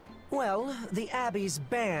angry? Well, the Abbeys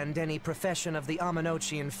banned any profession of the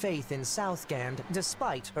Aminochian faith in Southgand,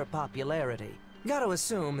 despite her popularity. Gotta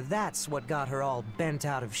assume that's what got her all bent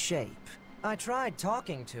out of shape. I tried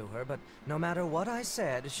talking to her, but no matter what I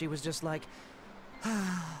said, she was just like...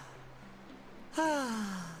 Oh.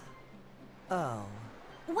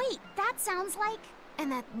 Wait, that sounds like... And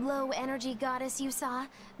that low-energy goddess you saw?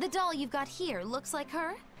 The doll you've got here looks like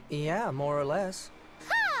her? Yeah, more or less.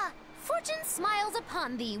 Ha! Fortune smiles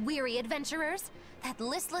upon thee, weary adventurers. That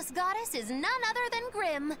listless goddess is none other than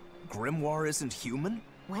Grim. Grimoire isn't human?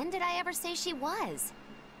 When did I ever say she was?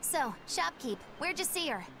 So, shopkeep, where'd you see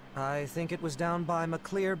her? I think it was down by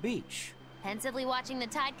Maclear Beach. Pensively watching the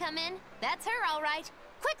tide come in? That's her, all right.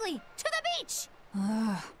 Quickly, to the beach!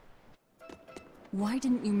 Why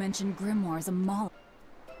didn't you mention Grimoire as a mall?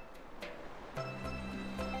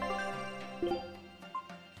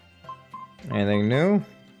 Anything new?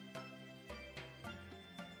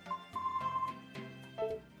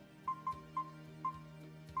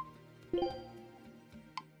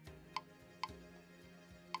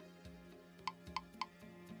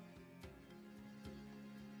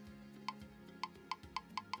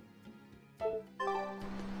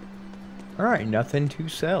 Alright, nothing to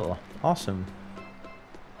sell. Awesome.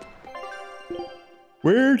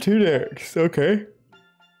 Where to next? Okay.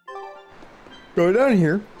 Go down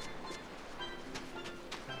here.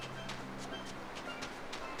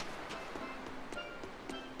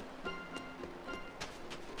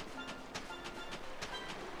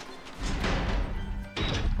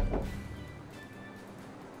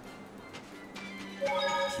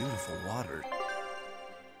 beautiful water.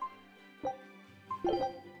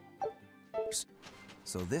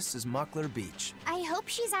 So this is Muckler Beach. I hope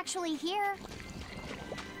she's actually here.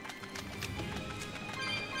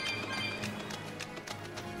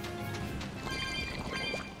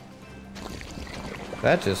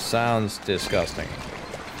 That just sounds disgusting.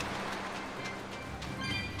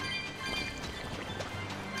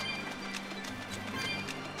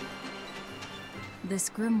 This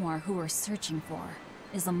Grimoire who we're searching for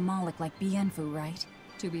is a Moloch like Bienfu, right?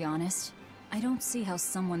 To be honest, I don't see how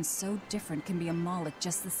someone so different can be a Moloch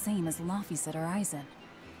just the same as Laphicet or Eisen.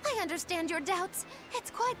 I understand your doubts. It's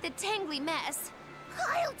quite the tangly mess.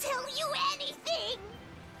 I'll tell you anything!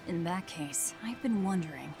 In that case, I've been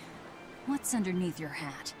wondering, what's underneath your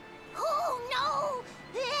hat? Oh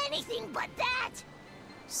no! Anything but that!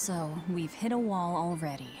 So, we've hit a wall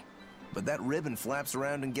already. But that ribbon flaps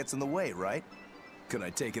around and gets in the way, right? Can I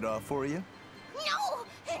take it off for you? No!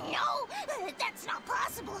 No! That's not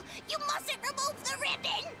possible! You mustn't remove the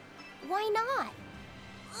ribbon! Why not?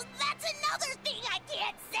 That's another thing I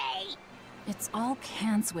can't say! It's all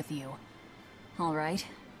cans with you. Alright,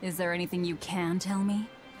 is there anything you can tell me?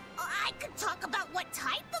 I could talk about what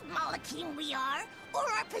type of Malachim we are, or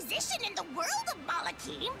our position in the world of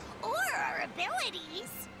Malachim, or our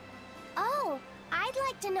abilities. Oh, I'd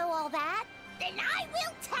like to know all that. Then I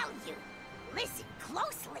will tell you. Listen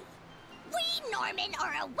closely. We Norman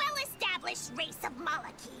are a well-established race of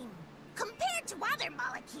Malachim. Compared to other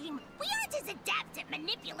Malachim, we aren't as adept at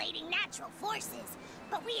manipulating natural forces,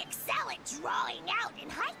 but we excel at drawing out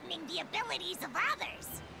and heightening the abilities of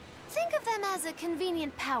others. Think of them as a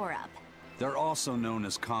convenient power-up. They're also known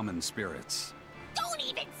as common spirits. Don't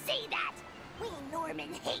even say that! We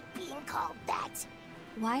Norman hate being called that.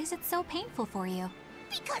 Why is it so painful for you?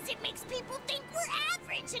 Because it makes people think we're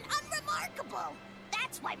average and unremarkable.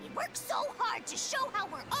 That's why we work so hard to show how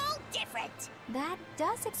we're all different. That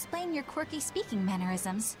does explain your quirky speaking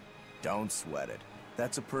mannerisms. Don't sweat it.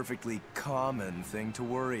 That's a perfectly common thing to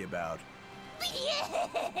worry about.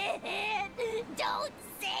 Don't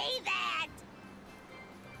say that!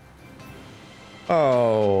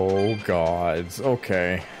 Oh, gods.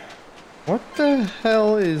 Okay. What the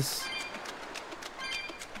hell is...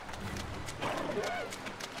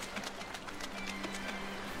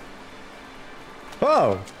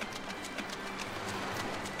 Oh!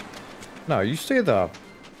 No, you stay the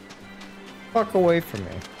fuck away from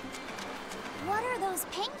me. What are those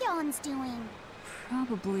penguins doing?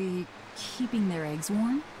 Probably keeping their eggs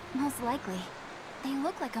warm? Most likely. They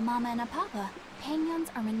look like a mama and a papa.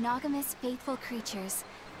 Penguins are monogamous, faithful creatures.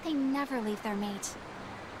 They never leave their mate.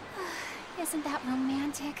 Isn't that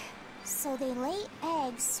romantic? So they lay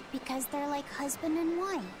eggs because they're like husband and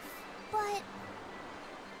wife. But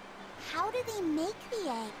how do they make the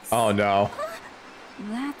eggs? Oh no.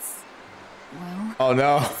 That's... well... Oh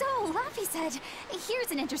no. So, Laphicet,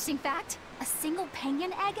 here's an interesting fact. A single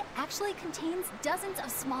penguin egg actually contains dozens of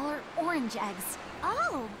smaller orange eggs.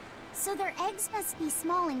 Oh, so their eggs must be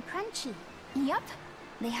small and crunchy. Yep.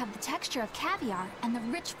 They have the texture of caviar and the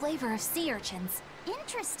rich flavor of sea urchins.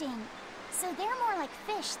 Interesting. So they're more like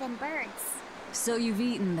fish than birds. So you've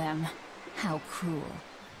eaten them. How cruel.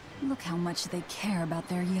 Look how much they care about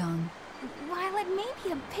their young. While it may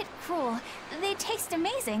be a bit cruel, they taste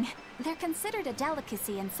amazing. They're considered a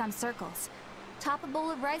delicacy in some circles. Top a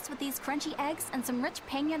bowl of rice with these crunchy eggs and some rich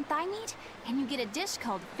penguin thigh meat, and you get a dish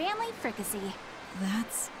called family fricassee.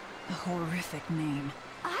 That's a horrific name.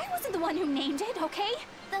 I wasn't the one who named it, okay?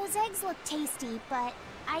 Those eggs look tasty, but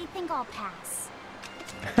I think I'll pass.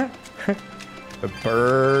 The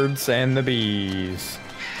birds and the bees.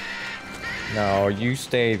 No, you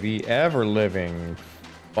stay the ever-living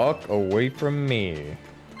fuck away from me.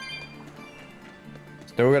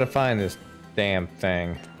 Still gotta find this damn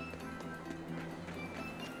thing.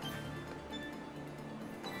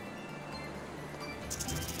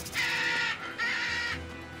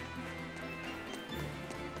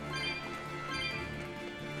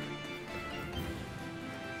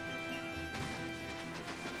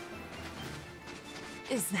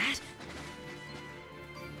 Is that...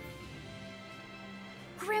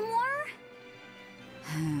 Grimoire?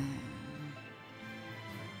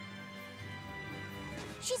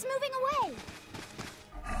 She's moving away.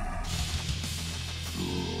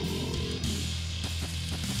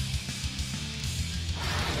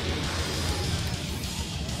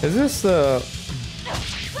 Is this the...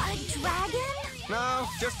 A dragon? No,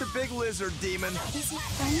 just a big lizard demon. Is he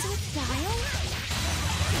friends with Guile?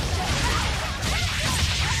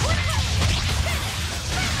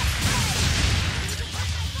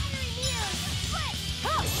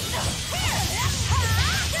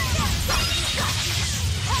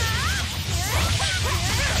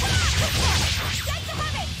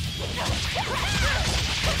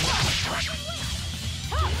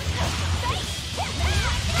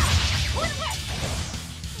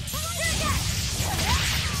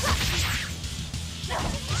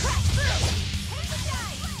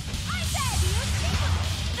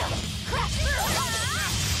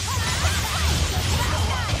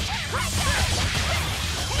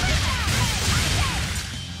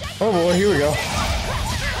 Oh boy, here we go.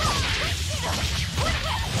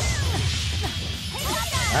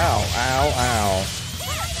 Ow, ow, ow.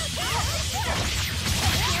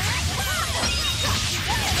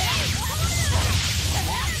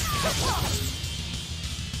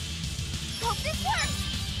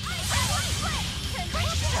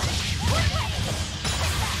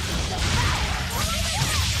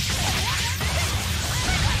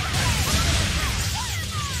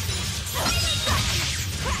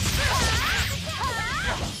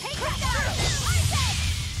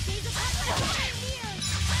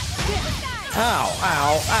 Ow,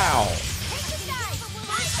 ow, ow.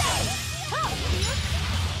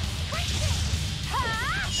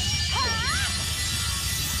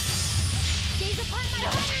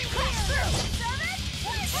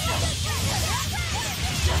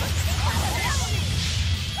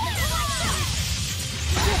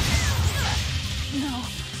 No,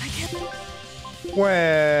 I can't.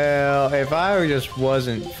 Well, if I just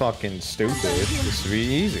wasn't fucking stupid, this would be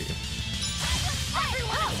easy.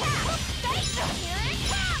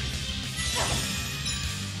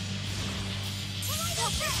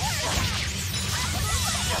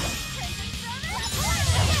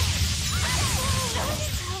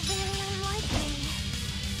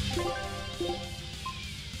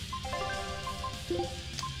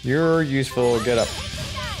 You're useful. Get up.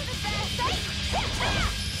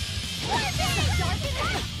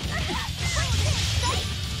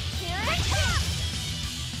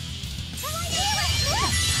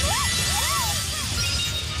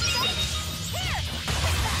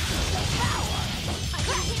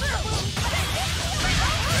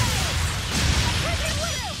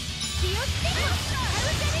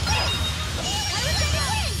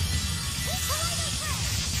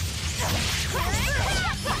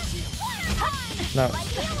 No.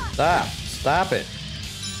 Stop. Stop it.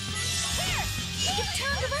 It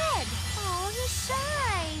turned red. Oh, he's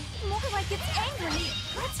shy. More like it's angry.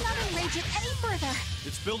 Let's not enrage it any further.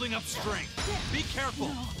 It's building up strength. Be careful.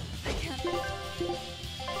 No, I can't.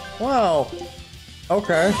 Well,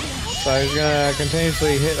 okay. So he's gonna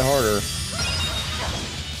continuously hit harder.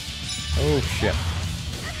 Oh shit.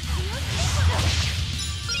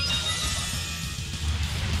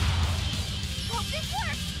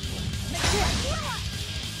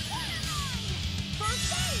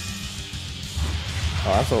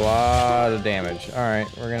 Oh, that's a lot of damage. Alright,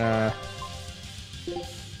 we're gonna...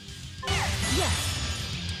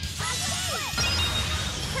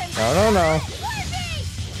 No, no, no.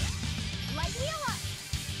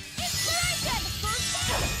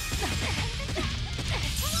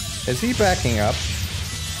 Is he backing up?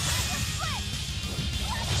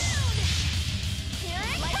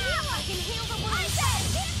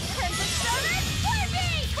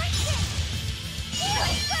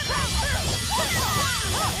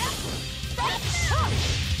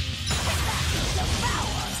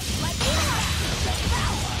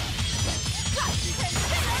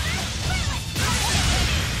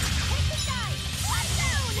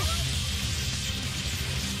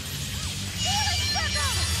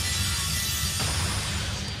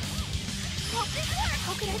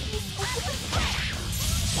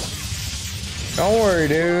 Don't worry,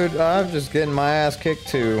 dude. I'm just getting my ass kicked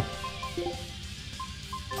too.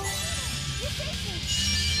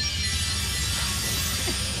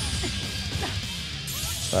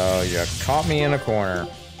 So you caught me in a corner.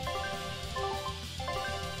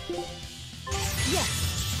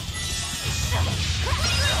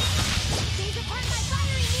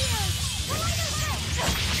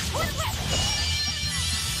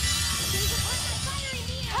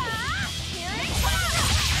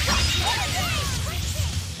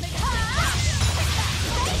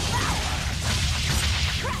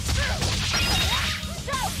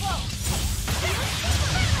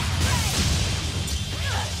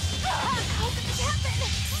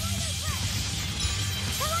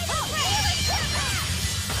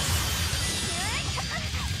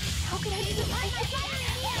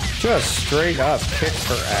 Just straight up kicks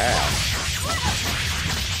her ass.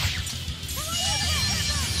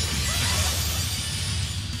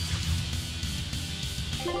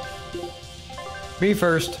 Me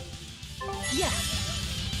first.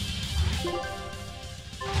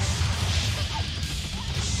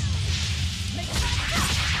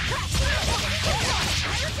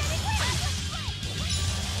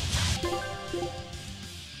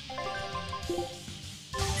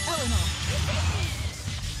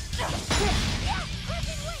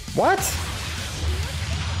 What?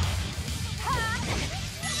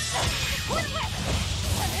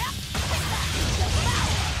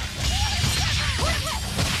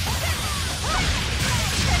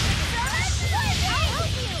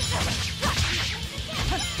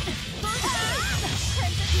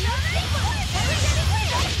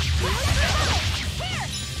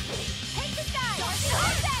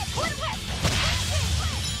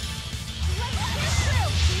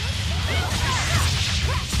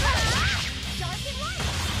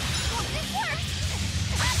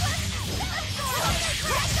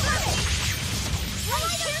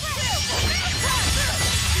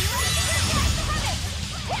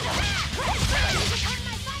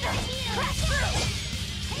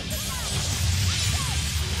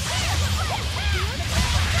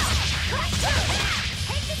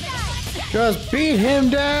 Just beat him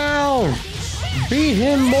down! Beat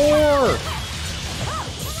him more!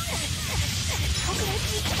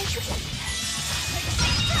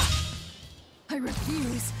 I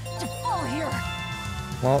refuse to fall here.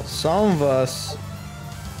 Well, some of us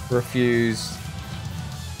refused.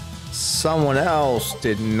 Someone else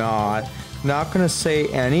did not. Not gonna say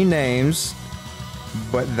any names,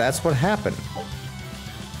 but that's what happened.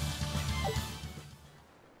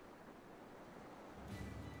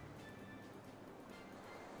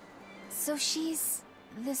 So she's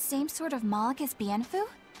the same sort of Moloch as Bienfu?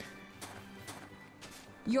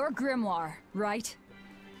 You're Grimoire, right?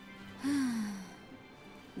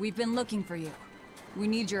 We've been looking for you. We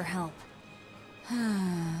need your help.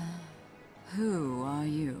 Who are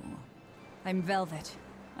you? I'm Velvet.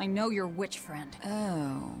 I know your witch friend.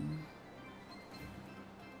 Oh.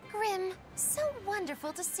 Grim, so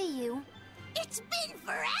wonderful to see you. It's been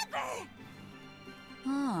forever!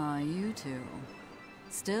 Ah, you two.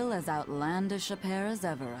 Still as outlandish a pair as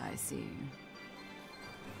ever, I see.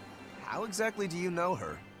 How exactly do you know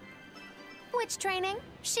her? Witch training?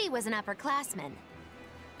 She was an upperclassman.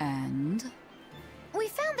 And? We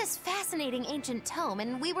found this fascinating ancient tome,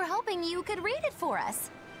 and we were hoping you could read it for us.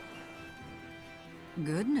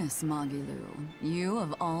 Goodness, Magilu. You,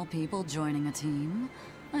 of all people, joining a team?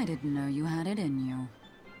 I didn't know you had it in you.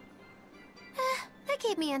 That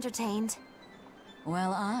keep me entertained.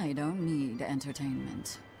 Well, I don't need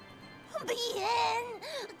entertainment. Bien!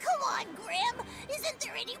 Come on, Grim! Isn't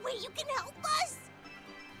there any way you can help us?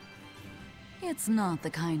 It's not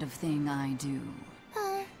the kind of thing I do.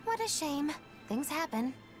 What a shame. Things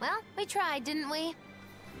happen. Well, we tried, didn't we?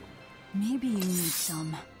 Maybe you need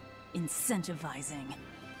some incentivizing.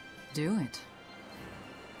 Do it.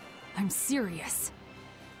 I'm serious.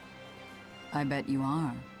 I bet you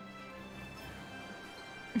are.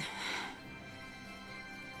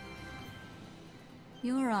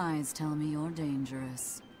 Your eyes tell me you're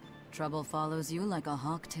dangerous. Trouble follows you like a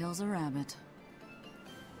hawk tails a rabbit.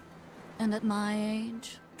 And at my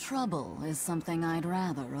age, trouble is something I'd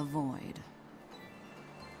rather avoid.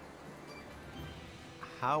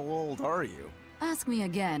 How old are you? Ask me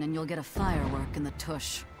again and you'll get a firework in the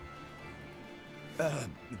tush.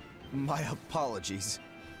 My apologies.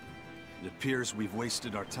 It appears we've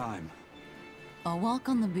wasted our time. A walk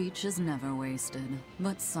on the beach is never wasted,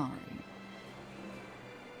 but sorry.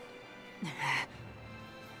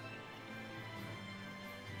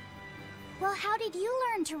 Well, how did you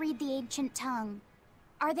learn to read the ancient tongue?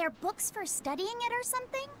 Are there books for studying it or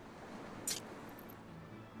something?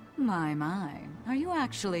 My. Are you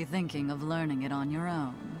actually thinking of learning it on your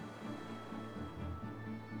own?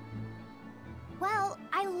 Well,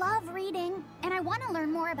 I love reading, and I want to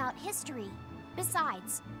learn more about history.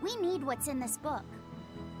 Besides, we need what's in this book.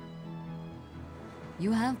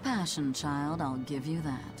 You have passion, child, I'll give you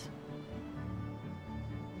that.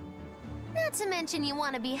 Not to mention you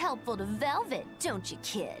want to be helpful to Velvet, don't you,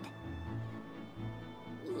 kid?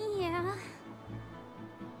 Yeah.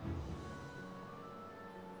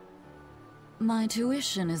 My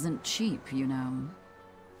tuition isn't cheap, you know.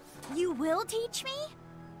 You will teach me?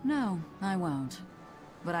 No, I won't.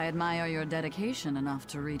 But I admire your dedication enough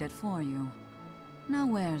to read it for you. Now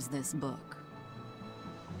where's this book?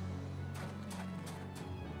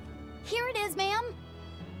 Here it is, ma'am.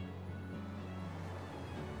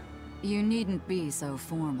 You needn't be so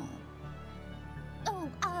formal.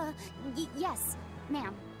 Oh, yes,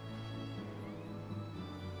 ma'am.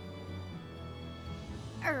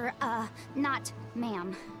 Not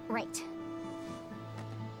ma'am. Right.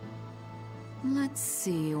 Let's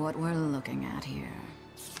see what we're looking at here.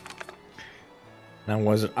 Now,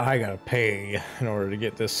 wasn't I gotta pay in order to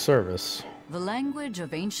get this service? The language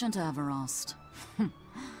of ancient Averost.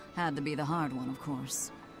 Had to be the hard one, of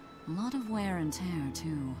course. A lot of wear and tear,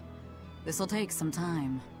 too. This'll take some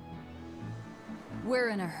time. We're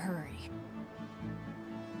in a hurry.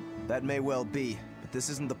 That may well be, but this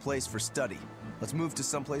isn't the place for study. Let's move to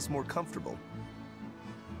someplace more comfortable.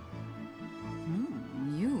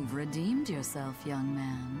 You've redeemed yourself, young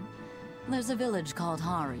man. There's a village called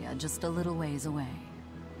Haria just a little ways away.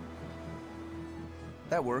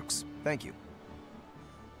 That works. Thank you.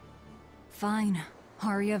 Fine.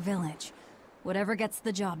 Haria Village. Whatever gets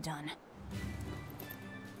the job done.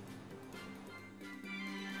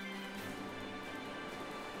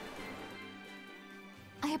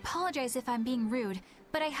 I apologize if I'm being rude,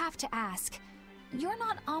 but I have to ask. You're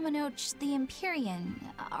not Aminoch the Empyrean,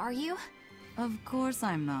 are you? Of course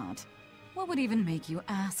I'm not. What would even make you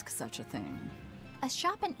ask such a thing? A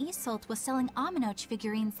shop in Isolt was selling Aminoch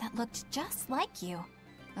figurines that looked just like you.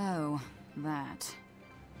 Oh, that.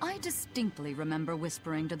 I distinctly remember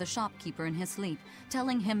whispering to the shopkeeper in his sleep,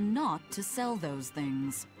 telling him not to sell those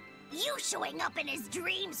things. You showing up in his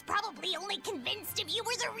dreams probably only convinced him you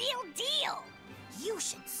were the real deal. You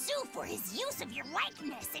should sue for his use of your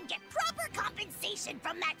likeness and get proper compensation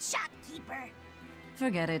from that shopkeeper.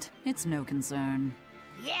 Forget it. It's no concern.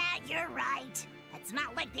 Yeah, you're right. It's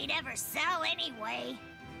not like they'd ever sell anyway.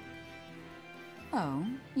 Oh,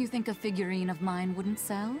 you think a figurine of mine wouldn't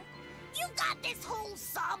sell? You got this whole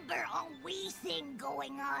somber ennui thing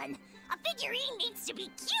going on. A figurine needs to be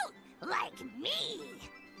cute, like me.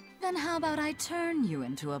 Then how about I turn you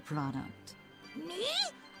into a product? Me?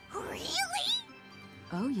 Really?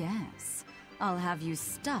 Oh yes. I'll have you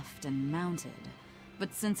stuffed and mounted.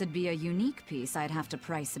 But since it'd be a unique piece, I'd have to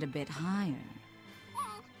price it a bit higher.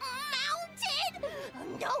 Mounted?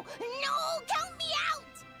 No, count me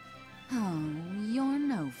out! Oh, you're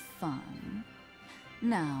no fun.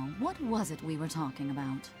 Now, what was it we were talking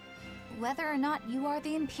about? Whether or not you are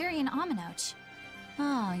the Empyrean Aminoch.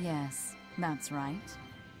 Ah, yes, that's right.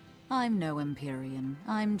 I'm no Empyrean.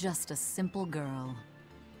 I'm just a simple girl.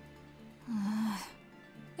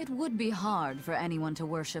 It would be hard for anyone to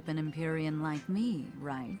worship an Empyrean like me,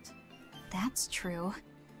 right? That's true.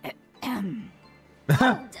 I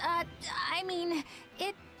mean,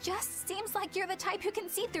 it just seems like you're the type who can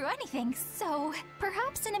see through anything, so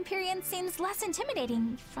perhaps an Empyrean seems less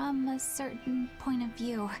intimidating from a certain point of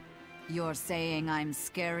view. You're saying I'm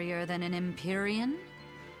scarier than an Empyrean?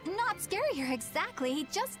 Not scarier exactly,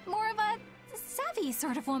 just more of a savvy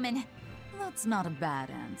sort of woman. That's not a bad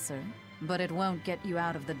answer, but it won't get you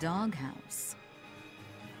out of the doghouse.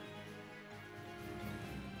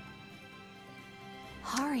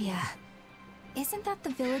 Haria. Isn't that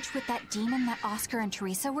the village with that demon that Oscar and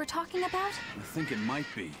Teresa were talking about? I think it might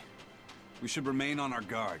be. We should remain on our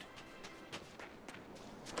guard.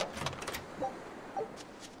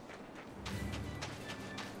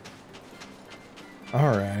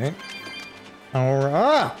 Alright.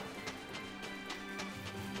 Alright.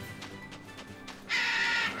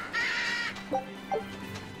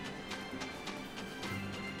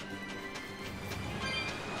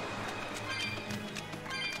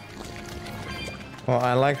 Well,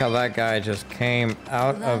 I like how that guy just came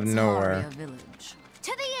out of nowhere.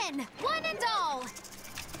 To the inn, one and all.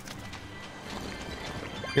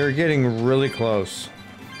 You're getting really close.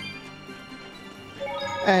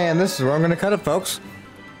 And this is where I'm going to cut it, folks.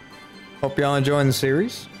 Hope y'all enjoying the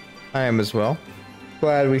series. I am as well.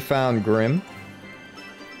 Glad we found Grim.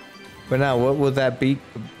 But now, what will that beak?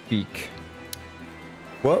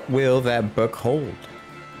 What will that book hold?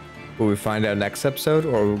 Will we find out next episode,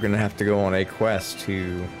 or are we going to have to go on a quest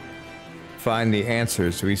to find the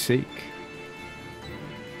answers we seek?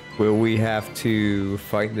 Will we have to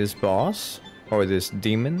fight this boss or this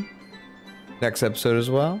demon next episode as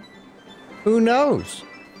well? Who knows?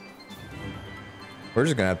 We're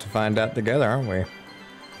just going to have to find out together, aren't we?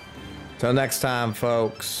 Till next time,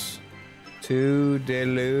 folks.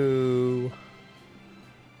 Toodaloo.